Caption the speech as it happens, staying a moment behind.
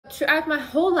throughout my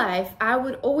whole life, I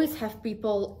would always have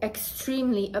people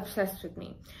extremely obsessed with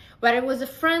me. Whether it was a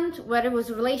friend, whether it was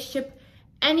a relationship,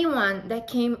 anyone that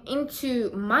came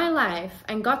into my life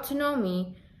and got to know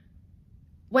me,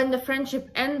 when the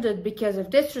friendship ended because of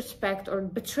disrespect or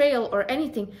betrayal or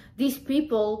anything, these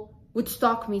people would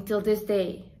stalk me till this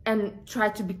day and try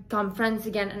to become friends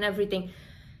again and everything.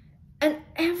 And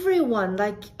everyone,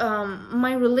 like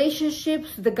my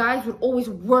relationships, the guys would always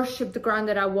worship the ground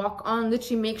that I walk on,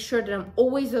 literally make sure that I'm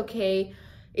always okay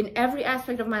in every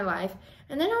aspect of my life.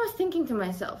 And then I was thinking to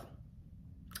myself,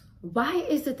 why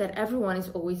is it that everyone is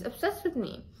always obsessed with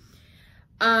me?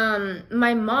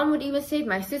 My mom would even say it,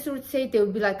 my sister would say it, they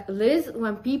would be like, Liz,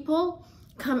 when people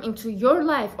come into your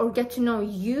life or get to know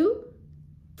you,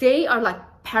 they are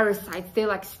like parasites. They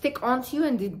like stick onto you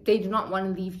and they do not want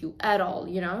to leave you at all,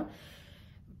 you know?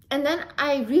 And then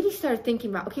I really started thinking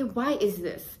about, okay, why is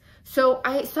this? So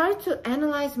I started to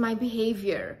analyze my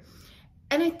behavior.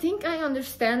 And I think I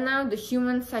understand now the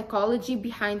human psychology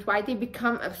behind why they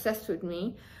become obsessed with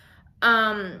me.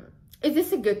 Is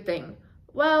this a good thing?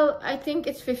 Well, I think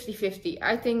it's 50-50.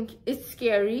 I think it's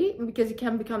scary because it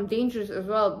can become dangerous as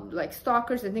well, like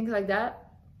stalkers and things like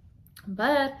that.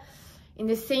 But in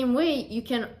the same way, you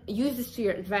can use this to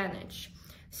your advantage.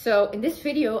 So in this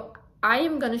video, I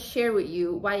am going to share with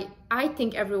you why I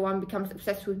think everyone becomes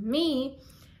obsessed with me,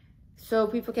 so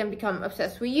people can become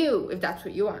obsessed with you, if that's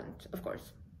what you want, of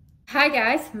course. Hi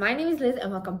guys, my name is Liz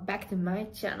and welcome back to my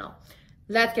channel.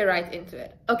 Let's get right into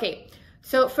it. Okay,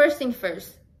 so first thing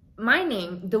first, my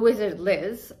name, The Wizard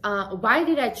Liz. Why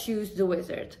did I choose The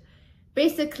Wizard?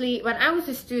 Basically, when I was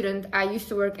a student, I used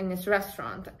to work in this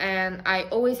restaurant and I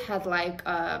always had like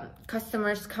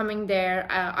customers coming there.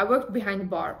 I worked behind the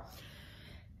bar.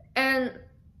 And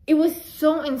it was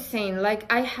so insane. Like,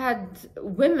 I had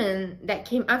women that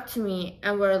came up to me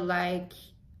and were like,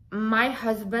 my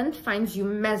husband finds you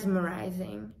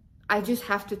mesmerizing. I just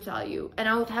have to tell you. And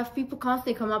I would have people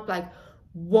constantly come up like,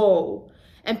 whoa.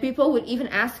 And people would even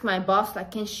ask my boss,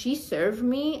 like, can she serve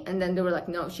me? And then they were like,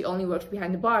 no, she only works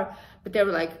behind the bar. But they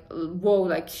were like, whoa,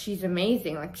 like, she's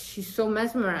amazing. Like, she's so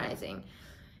mesmerizing.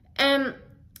 And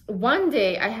one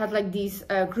day I had like these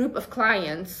group of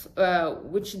clients,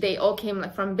 which they all came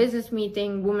like from business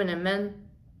meeting, women and men,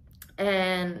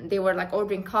 and they were like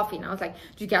ordering coffee. And I was like,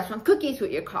 do you guys want cookies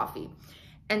with your coffee?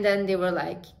 And then they were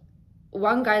like,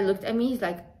 one guy looked at me, he's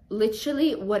like,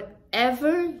 literally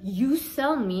whatever you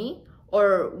sell me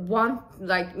or want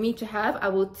like me to have, I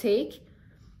will take,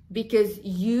 because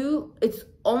it's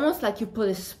almost like you put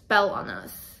a spell on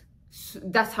us.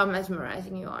 That's how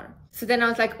mesmerizing you are. So then I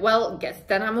was like, well, guess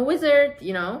then I'm a wizard,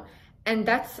 you know? And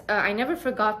that's, I never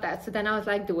forgot that. So then I was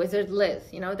like, The Wizard Liz,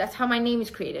 you know? That's how my name is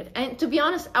created. And to be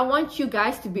honest, I want you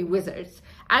guys to be wizards.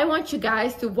 I want you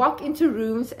guys to walk into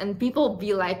rooms and people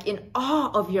be like in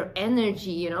awe of your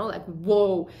energy, you know? Like,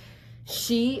 whoa,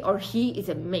 she or he is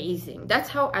amazing. That's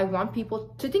how I want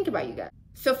people to think about you guys.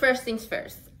 So first things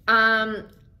first,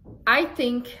 I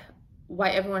think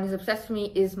why everyone is obsessed with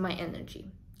me is my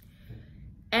energy.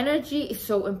 Energy is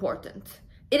so important.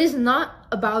 It is not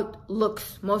about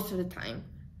looks most of the time.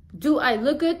 Do I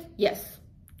look good? Yes.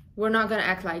 We're not gonna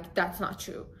act like that's not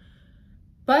true.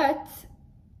 But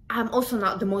I'm also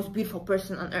not the most beautiful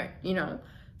person on earth, you know?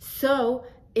 So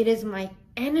it is my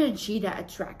energy that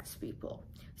attracts people.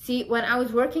 See, when I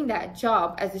was working that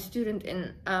job as a student,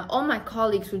 and all my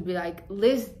colleagues would be like,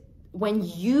 Liz, when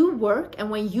you work and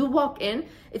when you walk in,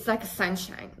 it's like a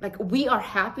sunshine. Like, we are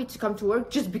happy to come to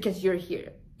work just because you're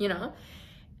here, you know?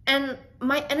 And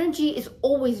my energy is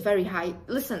always very high.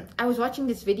 Listen, I was watching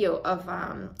this video of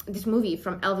this movie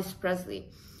from Elvis Presley.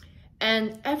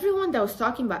 And everyone that was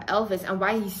talking about Elvis and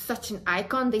why he's such an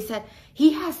icon, they said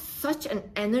he has such an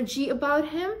energy about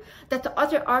him that the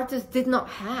other artists did not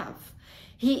have.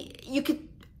 You could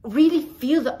really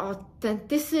feel the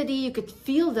authenticity, you could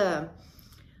feel the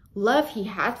love he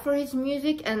had for his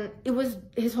music, and it was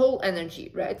his whole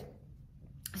energy, right?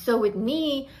 So with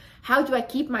me, how do I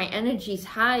keep my energies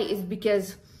high is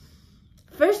because,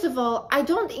 first of all, I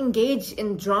don't engage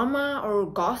in drama or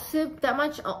gossip that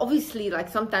much. Obviously, like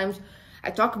sometimes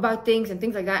I talk about things and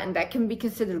things like that, and that can be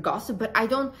considered gossip, but I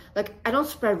don't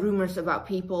spread rumors about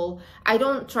people. I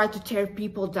don't try to tear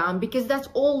people down, because that's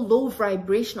all low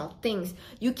vibrational things.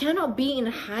 You cannot be in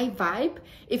a high vibe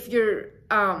if you're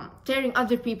tearing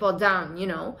other people down, you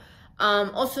know?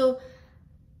 Also,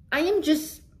 I am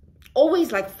just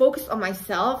always like focused on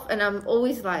myself, and I'm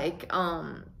always like,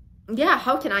 yeah,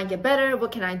 how can I get better?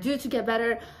 What can I do to get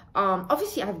better?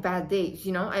 Obviously I have bad days,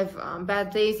 you know? I have bad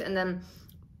days, and then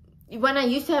when I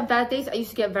used to have bad days, I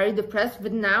used to get very depressed,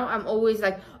 but now I'm always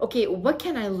like, okay, what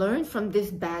can I learn from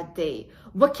this bad day?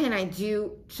 what can I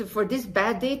do for this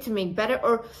bad day to make better?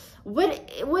 Or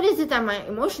what is it that my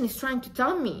emotion is trying to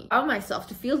tell me about myself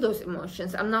to feel those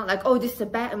emotions? I'm not like, oh, this is a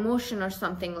bad emotion or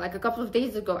something. Like a couple of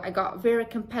days ago, I got very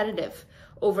competitive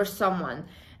over someone.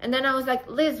 And then I was like,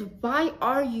 Liz, why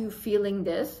are you feeling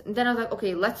this? And then I was like,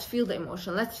 okay, let's feel the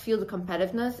emotion. Let's feel the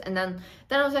competitiveness. And then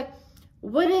I was like,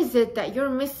 what is it that you're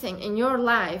missing in your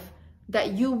life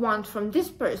that you want from this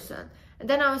person? And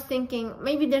then I was thinking,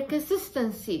 maybe their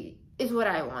consistency is what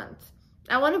I want.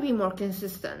 I want to be more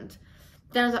consistent.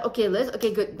 Then I was like, okay, Liz,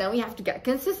 okay, good. Then we have to get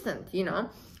consistent, you know?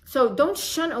 So don't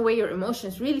shun away your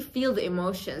emotions. Really feel the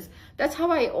emotions. That's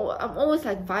how I'm always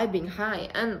like vibing high.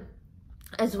 And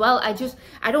as well,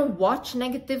 I don't watch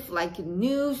negative like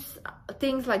news,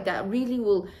 things like that really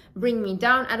will bring me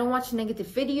down. I don't watch negative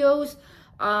videos.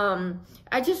 I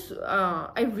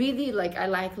really like, I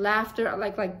like laughter. I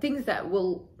like things that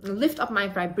will lift up my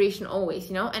vibration always,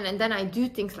 you know. And then I do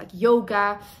things like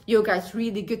yoga. Yoga is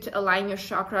really good to align your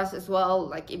chakras as well.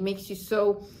 Like it makes you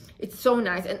it's so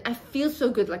nice. And I feel so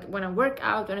good. Like when I work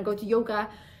out, when I go to yoga,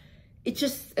 it's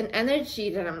just an energy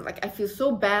that I'm like, I feel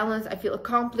so balanced. I feel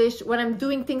accomplished. When I'm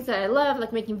doing things that I love,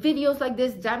 like making videos like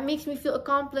this, that makes me feel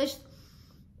accomplished.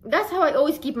 That's how I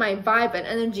always keep my vibe and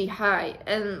energy high.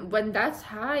 And when that's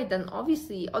high, then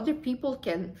obviously other people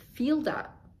can feel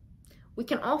that. We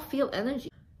can all feel energy.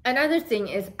 Another thing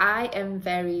is I am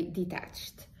very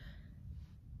detached.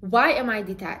 Why am I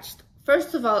detached?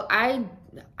 First of all, I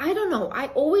don't know. I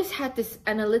always had this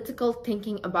analytical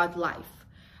thinking about life.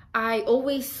 I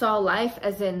always saw life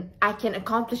as in I can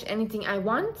accomplish anything I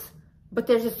want, but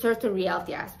there's a certain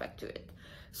reality aspect to it.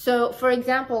 So, for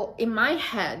example, in my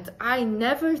head, I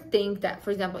never think that,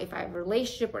 for example, if I have a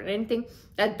relationship or anything,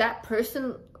 that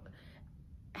person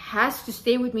has to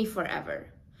stay with me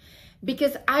forever.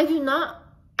 Because I do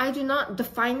not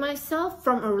define myself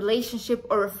from a relationship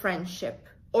or a friendship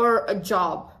or a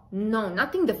job. No,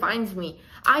 nothing defines me.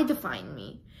 I define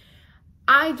me.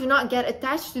 I do not get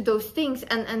attached to those things.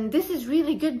 And this is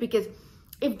really good because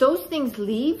if those things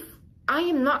leave, I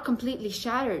am not completely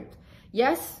shattered.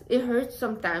 Yes, it hurts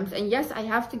sometimes. And yes, I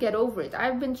have to get over it.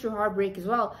 I've been through heartbreak as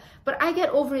well. But I get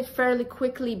over it fairly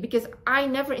quickly because I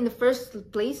never in the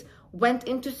first place went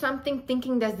into something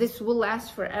thinking that this will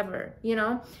last forever. You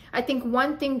know, I think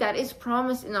one thing that is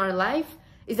promised in our life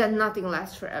is that nothing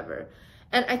lasts forever.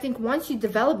 And I think once you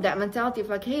develop that mentality of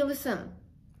like, hey, listen,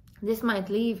 this might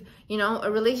leave, you know, a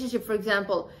relationship, for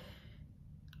example.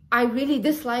 I really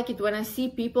dislike it when I see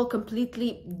people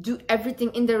completely do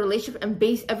everything in their relationship and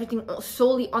base everything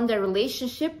solely on their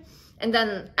relationship. And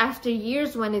then after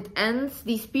years, when it ends,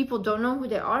 these people don't know who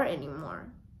they are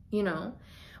anymore, you know.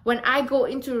 When I go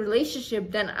into a relationship,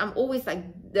 then I'm always like,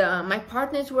 my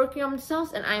partner is working on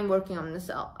themselves and I'm working on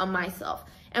myself.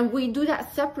 And we do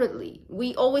that separately.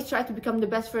 We always try to become the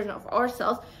best version of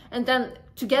ourselves. And then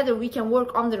together we can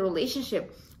work on the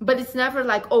relationship. But it's never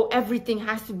like, oh, everything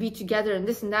has to be together and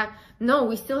this and that. No,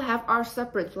 we still have our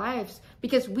separate lives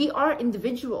because we are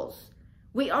individuals.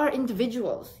 We are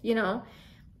individuals, you know.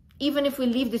 Even if we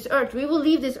leave this earth, we will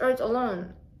leave this earth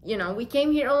alone. You know, we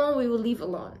came here alone, we will leave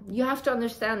alone. You have to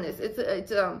understand this.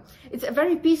 It's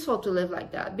very peaceful to live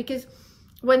like that because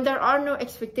when there are no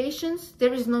expectations,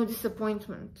 there is no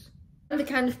disappointment. I'm the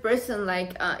kind of person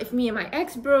like, if me and my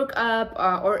ex broke up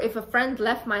or if a friend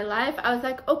left my life, I was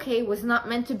like, okay, it was not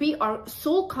meant to be. Our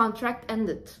soul contract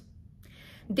ended.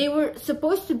 They were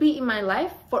supposed to be in my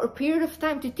life for a period of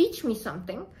time to teach me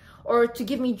something or to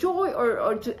give me joy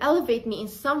or to elevate me in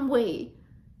some way.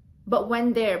 But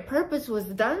when their purpose was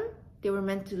done, they were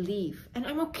meant to leave. And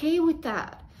I'm okay with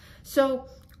that. So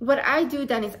what I do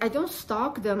then is I don't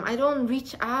stalk them. I don't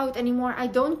reach out anymore. I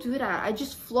don't do that. I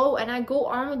just flow and I go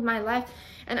on with my life.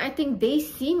 And I think they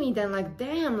see me then like,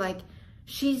 damn, like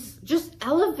she's just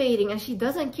elevating and she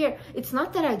doesn't care. It's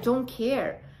not that I don't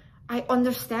care. I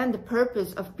understand the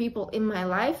purpose of people in my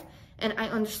life and I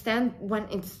understand when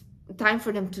it's time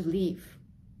for them to leave.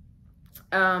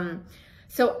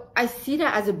 So I see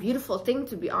that as a beautiful thing,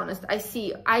 to be honest. I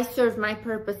serve my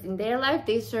purpose in their life.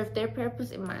 They serve their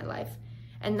purpose in my life.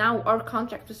 And now our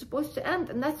contract was supposed to end.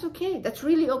 And that's okay. That's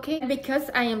really okay. Because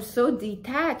I am so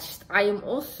detached, I am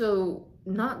also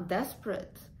not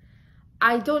desperate.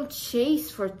 I don't chase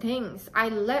for things. I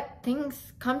let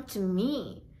things come to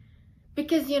me.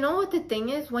 Because you know what the thing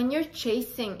is? When you're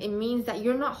chasing, it means that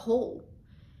you're not whole.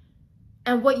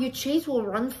 And what you chase will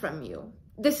run from you.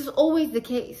 This is always the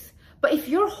case. But if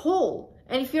you're whole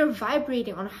and if you're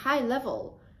vibrating on a high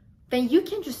level, then you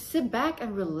can just sit back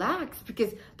and relax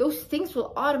because those things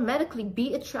will automatically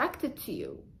be attracted to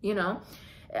you, you know?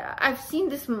 I've seen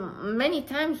this many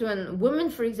times when women,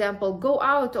 for example, go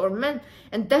out, or men,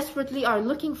 and desperately are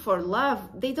looking for love.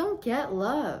 They don't get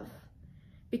love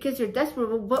because you're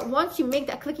desperate. But once you make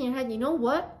that click in your head, you know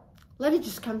what? Let it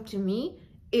just come to me.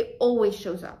 It always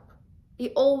shows up.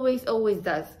 It always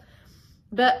does.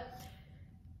 But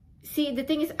see, the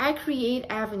thing is, I create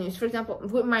avenues. For example,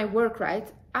 with my work,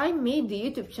 right? I made the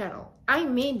YouTube channel. I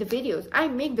made the videos. I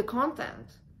make the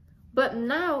content. But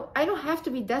now I don't have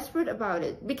to be desperate about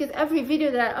it because every video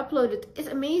that I uploaded is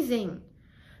amazing.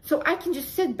 So I can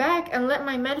just sit back and let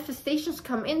my manifestations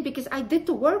come in because I did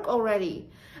the work already.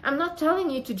 I'm not telling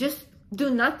you to just do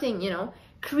nothing, you know.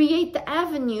 Create the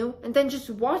avenue and then just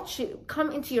watch it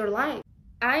come into your life.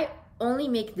 I only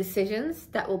make decisions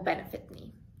that will benefit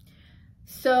me.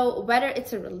 So whether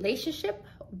it's a relationship,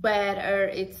 whether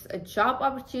it's a job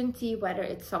opportunity, whether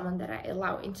it's someone that I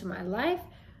allow into my life,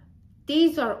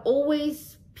 these are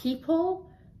always people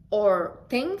or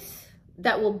things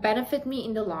that will benefit me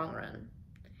in the long run.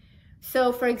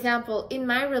 So for example, in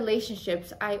my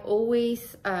relationships, I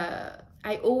always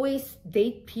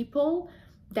date people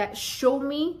that show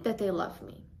me that they love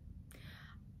me.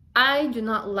 I do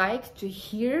not like to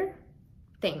hear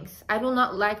things. I do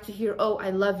not like to hear, oh, I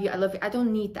love you, I love you. I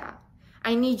don't need that.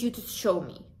 I need you to show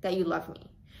me that you love me,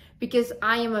 because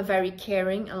I am a very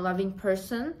caring and loving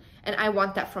person, and I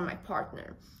want that from my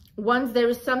partner. Once there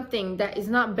is something that is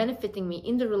not benefiting me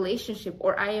in the relationship,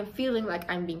 or I am feeling like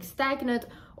I'm being stagnant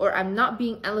or I'm not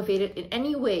being elevated in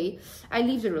any way, I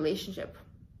leave the relationship.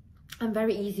 I'm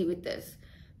very easy with this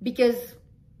because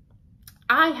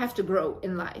I have to grow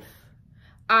in life.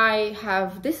 I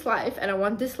have this life and I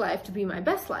want this life to be my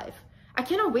best life. I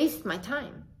cannot waste my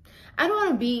time. I don't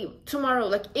want to be tomorrow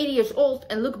like 80 years old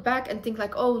and look back and think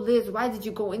like, oh, Liz, why did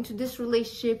you go into this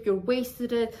relationship? You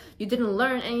wasted it. You didn't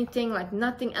learn anything, like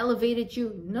nothing elevated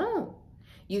you. No.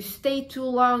 You stayed too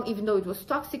long even though it was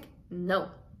toxic. No.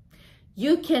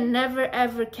 You can never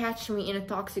ever catch me in a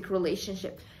toxic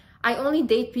relationship. I only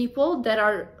date people that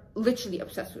are literally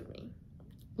obsessed with me.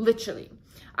 Literally.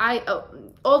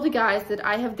 All the guys that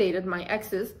I have dated, my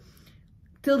exes,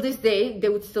 till this day, they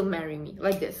would still marry me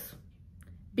like this.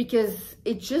 Because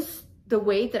it's just the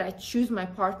way that I choose my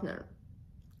partner.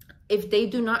 If they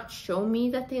do not show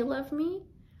me that they love me,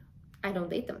 I don't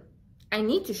date them. I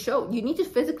need to show. You need to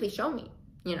physically show me,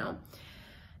 you know.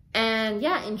 And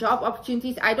yeah, in job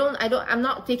opportunities, I'm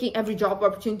not taking every job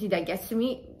opportunity that gets to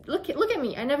me. Look at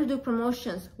me. I never do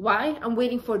promotions. Why? I'm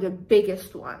waiting for the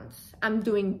biggest ones. I'm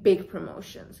doing big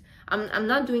promotions. I'm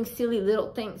not doing silly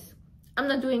little things. I'm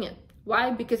not doing it.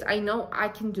 Why? Because I know I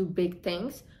can do big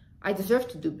things. I deserve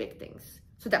to do big things.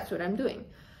 So that's what I'm doing.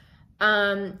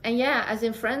 And yeah, as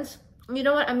in friends, you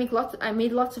know what? I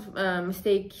made lots of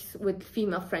mistakes with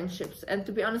female friendships. And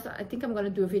to be honest, I think I'm going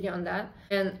to do a video on that.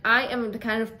 And I am the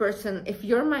kind of person, if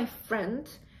you're my friend,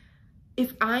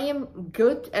 if I am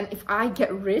good and if I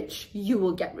get rich, you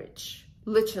will get rich.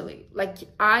 Literally. Like,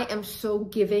 I am so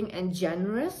giving and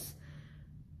generous.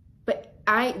 But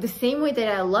the same way that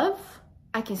I love,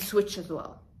 I can switch as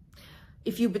well.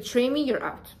 If you betray me, you're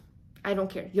out. I don't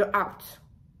care. You're out.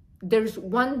 There's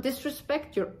one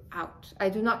disrespect, you're out. I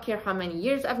do not care how many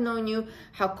years I've known you,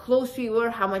 how close we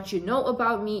were, how much you know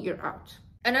about me, you're out.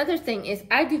 Another thing is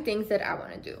I do things that I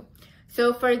want to do.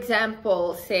 So for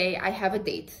example, say I have a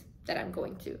date that I'm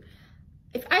going to.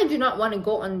 If I do not want to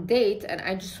go on a date and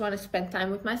I just want to spend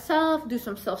time with myself, do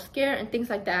some self-care and things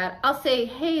like that, I'll say,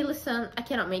 hey, listen, I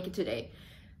cannot make it today.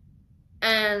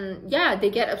 And yeah,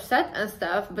 they get upset and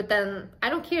stuff, but then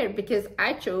I don't care because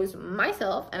I chose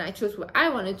myself and I chose what I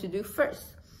wanted to do first.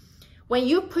 When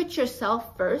you put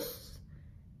yourself first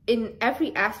in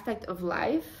every aspect of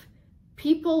life,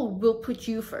 people will put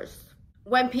you first.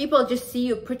 When people just see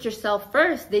you put yourself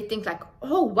first, they think like,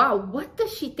 oh wow, what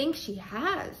does she think she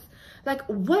has? Like,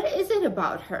 what is it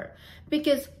about her?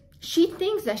 Because she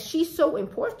thinks that she's so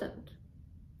important,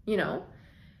 you know?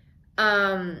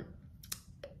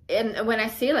 And when I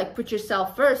say like put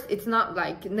yourself first, it's not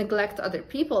like neglect other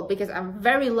people, because I'm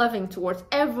very loving towards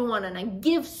everyone and I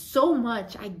give so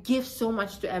much. I give so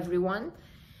much to everyone.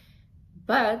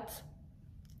 But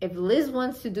if Liz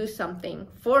wants to do something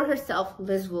for herself,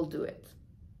 Liz will do it.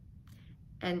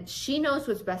 And she knows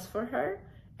what's best for her.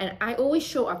 And I always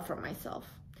show up for myself.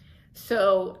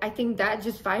 So I think that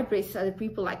just vibrates to other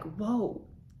people like, whoa.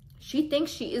 She thinks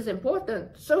she is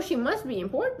important, so she must be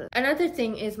important. Another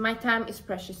thing is my time is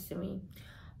precious to me.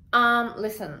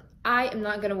 Listen, I am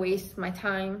not gonna waste my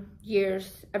time,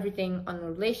 years, everything on a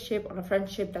relationship, on a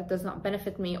friendship that does not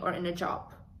benefit me, or in a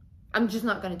job. I'm just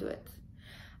not gonna do it.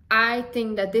 I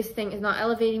think that this thing is not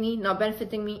elevating me, not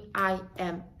benefiting me. I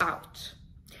am out.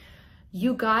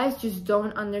 You guys just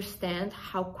don't understand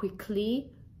how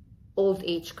quickly old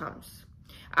age comes.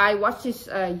 I watched this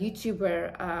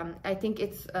YouTuber, I think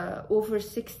it's Over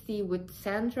 60 with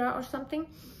Sandra or something,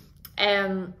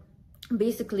 and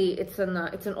basically it's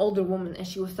an older woman, and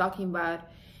she was talking about,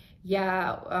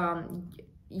 yeah,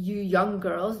 you young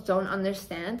girls don't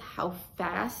understand how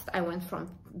fast I went from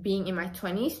being in my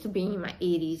 20s to being in my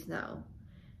 80s now.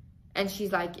 And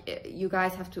she's like, you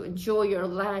guys have to enjoy your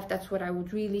life. That's what I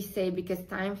would really say, because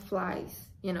time flies,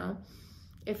 you know.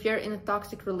 If you're in a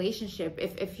toxic relationship,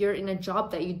 if you're in a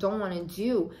job that you don't want to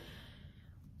do,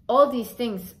 all these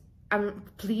things,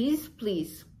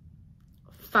 please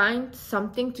find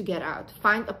something to get out.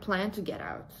 Find a plan to get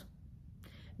out.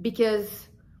 Because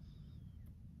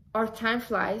our time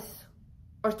flies,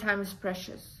 our time is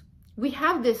precious. We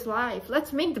have this life.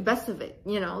 Let's make the best of it,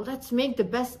 you know. Let's make the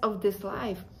best of this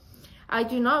life. I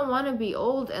do not want to be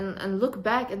old and look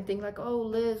back and think like, oh,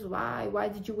 Liz, why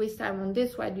did you waste time on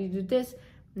this? Why did you do this?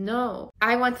 No,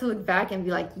 I want to look back and be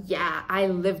like, yeah, I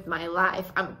lived my life.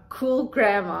 I'm a cool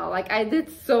grandma. Like, I did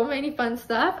so many fun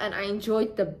stuff and I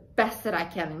enjoyed the best that I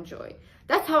can enjoy.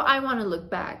 That's how I want to look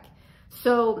back.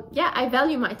 So yeah, I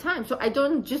value my time. So I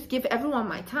don't just give everyone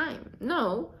my time.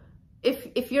 No,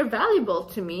 if you're valuable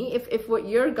to me, if what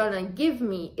you're gonna give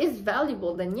me is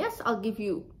valuable, then yes, I'll give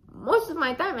you most of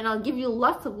my time and I'll give you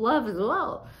lots of love as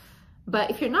well. But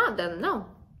if you're not, then no,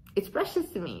 it's precious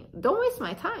to me. Don't waste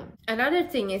my time. Another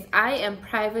thing is I am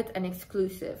private and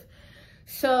exclusive.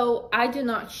 So I do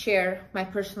not share my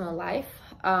personal life.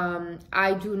 I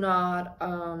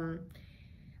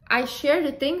share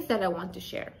the things that I want to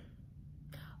share.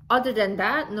 Other than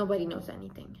that, nobody knows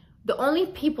anything. The only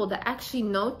people that actually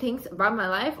know things about my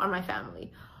life are my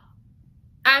family.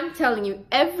 I'm telling you,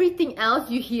 everything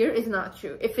else you hear is not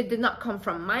true. If it did not come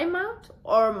from my mouth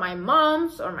or my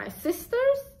mom's or my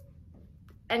sister's,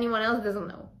 anyone else doesn't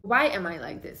know. Why am I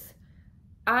like this?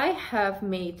 I have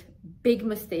made big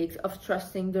mistakes of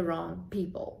trusting the wrong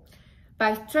people.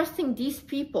 By trusting these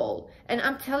people, and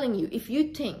I'm telling you, if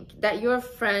you think that your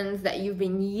friends that you've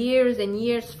been years and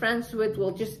years friends with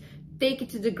will just take it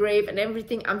to the grave and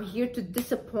everything, I'm here to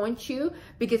disappoint you,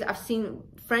 because I've seen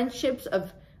friendships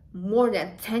of more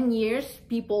than 10 years,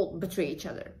 people betray each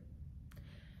other.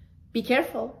 Be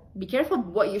careful. Be careful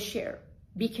what you share.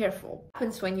 Be careful. What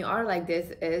happens when you are like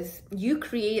this is you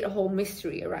create a whole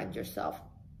mystery around yourself.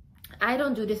 I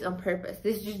don't do this on purpose.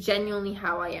 This is just genuinely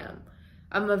how I am.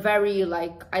 I'm a very,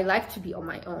 I like to be on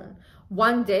my own.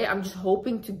 One day I'm just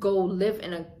hoping to go live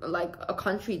in a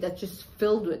country that's just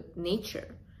filled with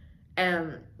nature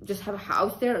and just have a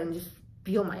house there and just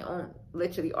be on my own,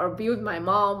 literally, or be with my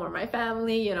mom or my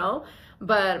family, you know.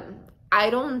 But I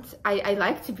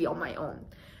like to be on my own.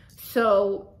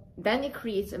 So then it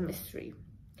creates a mystery.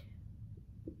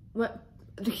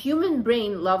 The human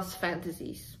brain loves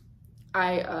fantasies.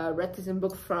 I read this in a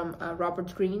book from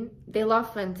Robert Greene. They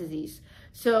love fantasies.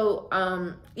 So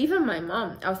even my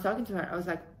mom, I was talking to her, I was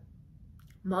like,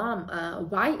 Mom,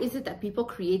 why is it that people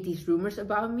create these rumors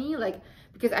about me? Like,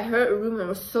 because I heard a rumor, it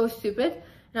was so stupid.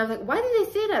 And I was like, why did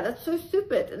they say that? That's so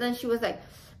stupid. And then she was like,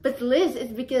 but Liz,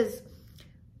 it's because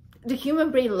the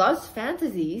human brain loves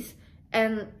fantasies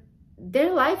and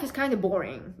their life is kind of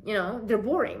boring. You know, they're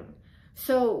boring.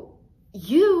 So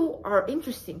you are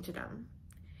interesting to them.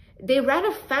 They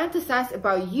rather fantasize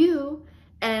about you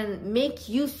and make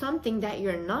you something that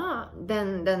you're not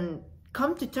than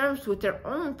come to terms with their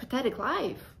own pathetic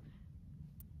life.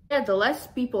 Yeah, the less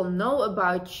people know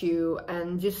about you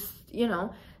and just, you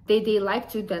know, they like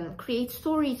to then create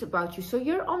stories about you. So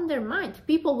you're on their mind.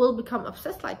 People will become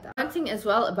obsessed like that. One thing as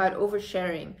well about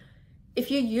oversharing.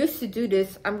 If you used to do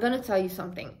this, I'm going to tell you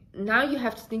something. Now you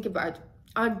have to think about,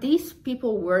 are these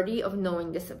people worthy of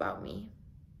knowing this about me?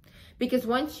 Because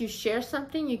once you share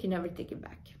something, you can never take it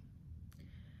back.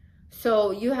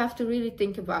 So you have to really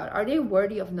think about, are they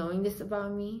worthy of knowing this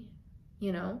about me?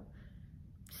 You know,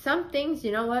 some things,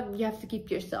 you know what, you have to keep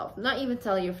to yourself, not even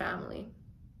tell your family.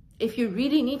 If you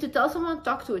really need to tell someone,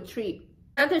 talk to a tree.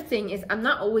 Another thing is I'm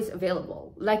not always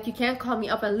available. Like, you can't call me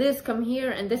up and Liz, come here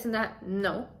and this and that.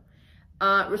 No.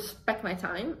 Respect my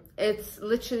time. It's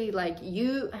literally like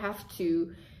you have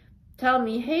to tell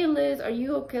me, hey Liz, are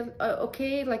you okay?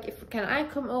 Okay, like, can I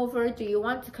come over? Do you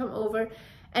want to come over?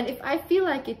 And if I feel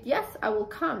like it, yes, I will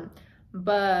come.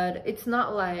 But it's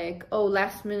not like, oh,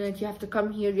 last minute, you have to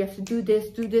come here, you have to do this,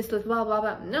 blah, blah,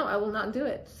 blah. No, I will not do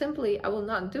it. Simply, I will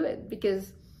not do it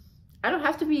because I don't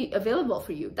have to be available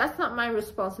for you. That's not my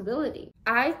responsibility.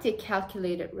 I take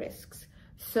calculated risks.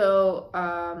 So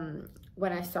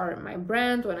when I started my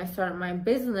brand, when I started my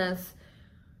business,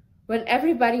 when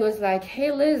everybody was like,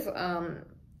 hey Liz,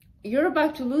 you're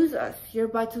about to lose us. You're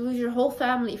about to lose your whole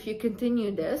family if you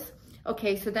continue this.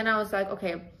 Okay, so then I was like,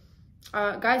 okay,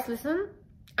 guys, listen,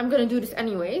 I'm gonna do this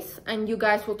anyways, and you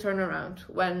guys will turn around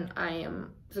when I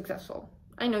am successful.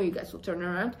 I know you guys will turn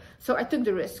around. So I took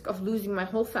the risk of losing my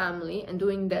whole family and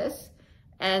doing this,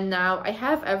 and now I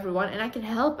have everyone and I can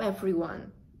help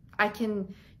everyone. I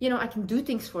can, you know, I can do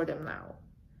things for them now,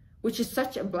 which is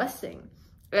such a blessing.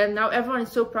 And now everyone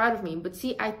is so proud of me. But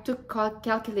see, I took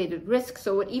calculated risks.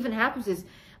 So what even happens is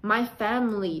my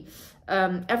family,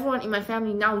 everyone in my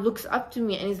family now looks up to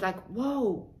me and is like,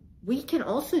 whoa, we can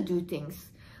also do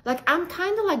things. Like, I'm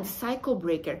kind of like the cycle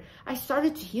breaker. I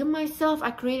started to heal myself.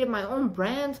 I created my own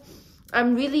brand.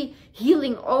 I'm really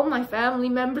healing all my family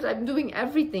members. I'm doing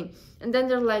everything. And then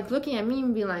they're like looking at me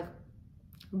and being like,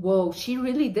 whoa, she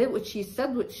really did what she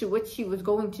said, what she was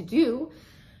going to do.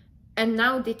 And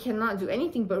now they cannot do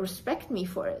anything but respect me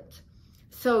for it.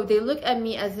 So they look at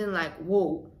me as in like,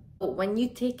 whoa. When you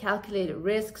take calculated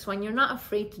risks, when you're not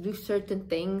afraid to do certain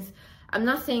things, I'm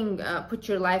not saying put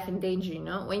your life in danger, you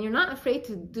know. When you're not afraid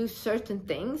to do certain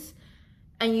things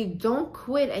and you don't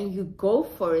quit and you go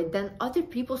for it, then other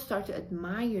people start to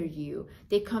admire you.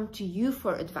 They come to you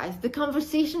for advice. The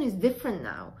conversation is different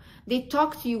now. They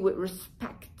talk to you with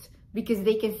respect because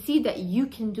they can see that you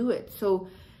can do it. So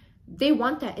they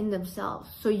want that in themselves.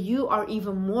 So you are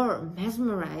even more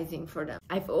mesmerizing for them.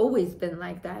 I've always been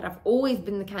like that. I've always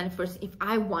been the kind of person, if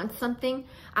I want something,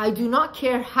 I do not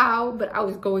care how, but I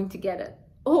was going to get it.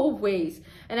 Always.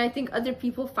 And I think other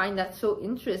people find that so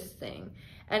interesting.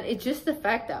 And it's just the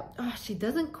fact that, oh, she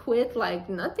doesn't quit, like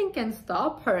nothing can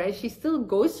stop her, and she still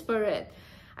goes for it.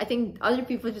 I think other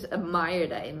people just admire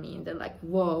that in me. And they're like,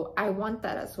 whoa, I want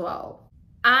that as well.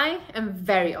 I am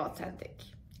very authentic.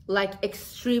 Like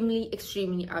extremely,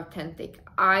 extremely authentic.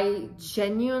 I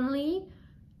genuinely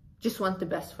just want the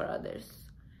best for others.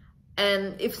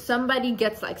 And if somebody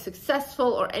gets like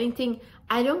successful or anything,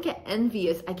 I don't get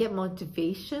envious. I get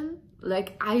motivation.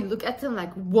 Like I look at them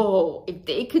like, whoa, if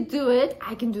they could do it,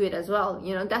 I can do it as well.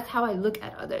 You know, that's how I look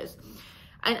at others.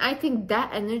 And I think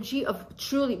that energy of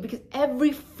truly, because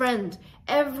every friend,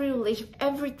 every relationship,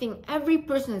 everything, every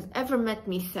person has ever met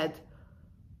me said,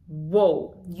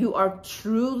 whoa, you are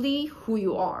truly who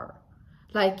you are.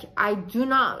 Like, I do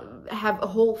not have a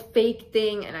whole fake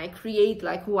thing and I create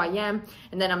like who I am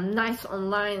and then I'm nice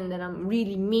online and then I'm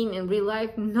really mean in real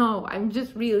life. No, I'm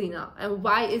just really not. And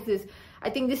why is this? I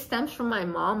think this stems from my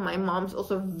mom. My mom's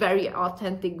also very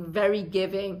authentic, very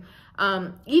giving.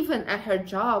 Even at her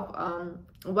job,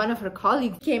 one of her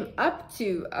colleagues came up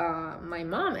to my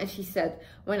mom and she said,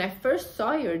 when I first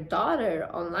saw your daughter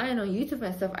online on YouTube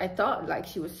and stuff, I thought like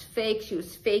she was fake, she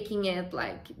was faking it,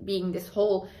 like being this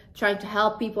whole trying to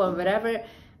help people and whatever.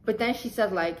 But then she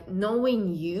said, like,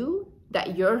 knowing you,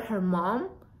 that you're her mom,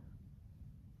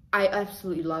 I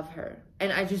absolutely love her.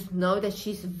 And I just know that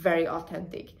she's very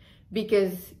authentic,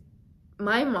 because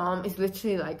my mom is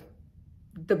literally like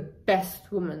the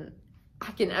best woman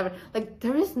I can ever, like,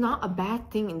 there is not a bad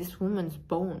thing in this woman's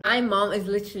bone. My mom is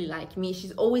literally like me.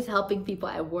 She's always helping people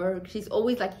at work. She's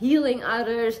always like healing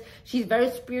others. She's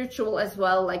very spiritual as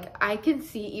well. Like, I can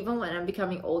see even when I'm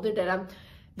becoming older that I'm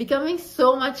becoming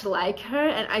so much like her.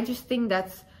 And I just think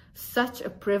that's such a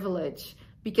privilege,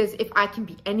 because if I can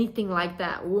be anything like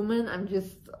that woman, I'm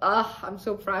just, I'm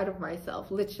so proud of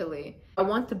myself, literally. I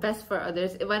want the best for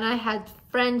others. When I had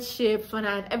friendships, when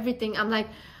I had everything, I'm like,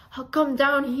 I'll come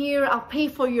down here, I'll pay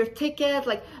for your ticket,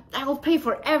 like I will pay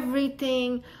for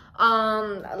everything.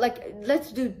 Like,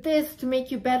 let's do this to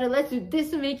make you better, let's do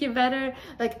this to make you better.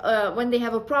 Like when they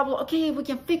have a problem, okay, we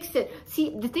can fix it.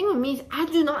 See, the thing with me is I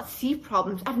do not see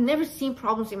problems. I've never seen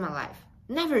problems in my life,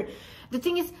 never. The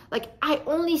thing is, like, I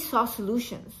only saw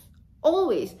solutions,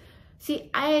 always. See,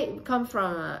 I come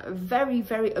from a very,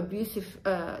 very abusive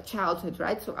childhood,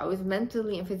 right? So I was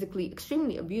mentally and physically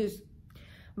extremely abused.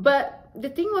 But the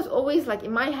thing was always like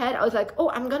in my head, I was like, oh,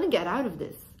 I'm gonna get out of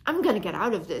this. I'm gonna get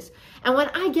out of this. And when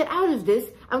I get out of this,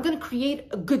 I'm gonna create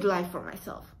a good life for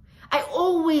myself. I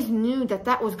always knew that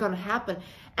that was gonna happen.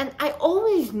 And I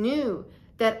always knew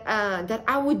that that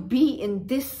I would be in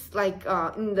this, like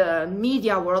in the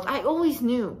media world. I always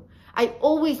knew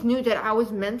that I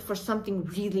was meant for something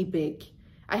really big.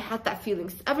 I had that feeling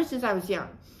ever since I was young.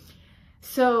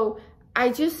 So I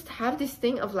just have this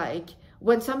thing of like,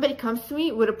 when somebody comes to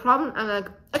me with a problem, I'm like,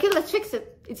 okay, let's fix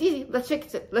it. It's easy. Let's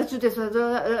fix it. Let's do this,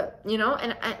 you know,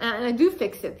 and I do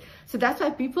fix it. So that's why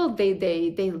people,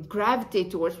 they gravitate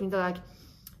towards me. They're like,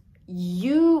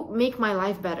 you make my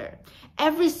life better.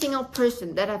 Every single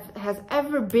person that has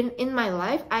ever been in my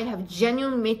life, I have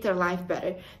genuinely made their life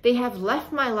better. They have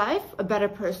left my life a better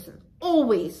person.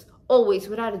 Always, always,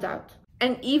 without a doubt.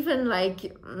 And even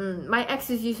like my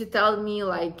exes used to tell me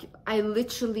like, I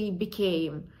literally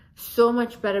became so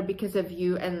much better because of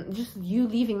you, and just you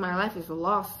leaving my life is a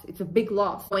loss. It's a big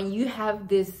loss. When you have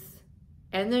this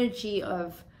energy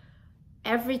of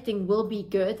everything will be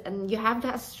good, and you have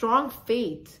that strong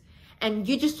faith, and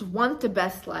you just want the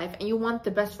best life, and you want the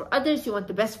best for others, you want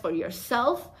the best for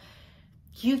yourself,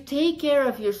 you take care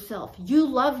of yourself, you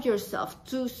love yourself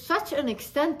to such an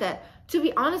extent that, to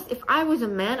be honest, if I was a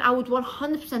man, I would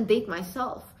 100% date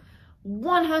myself.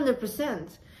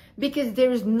 100%. Because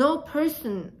there is no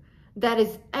person that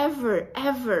is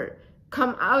ever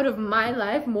come out of my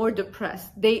life more depressed.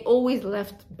 They always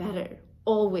left better.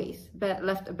 Always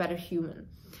left a better human.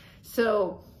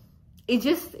 So it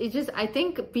just I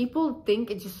think people think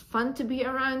it's just fun to be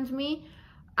around me.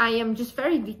 I am just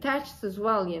very detached as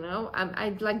well, you know.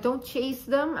 I like don't chase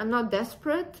them. I'm not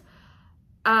desperate.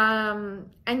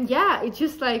 And yeah, it's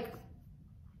just like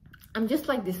I'm just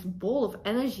like this ball of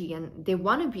energy, and they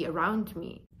want to be around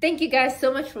me. Thank you guys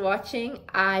so much for watching.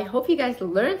 I hope you guys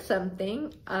learned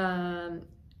something. And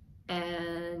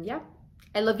yeah,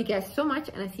 I love you guys so much,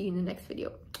 and I see you in the next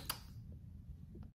video.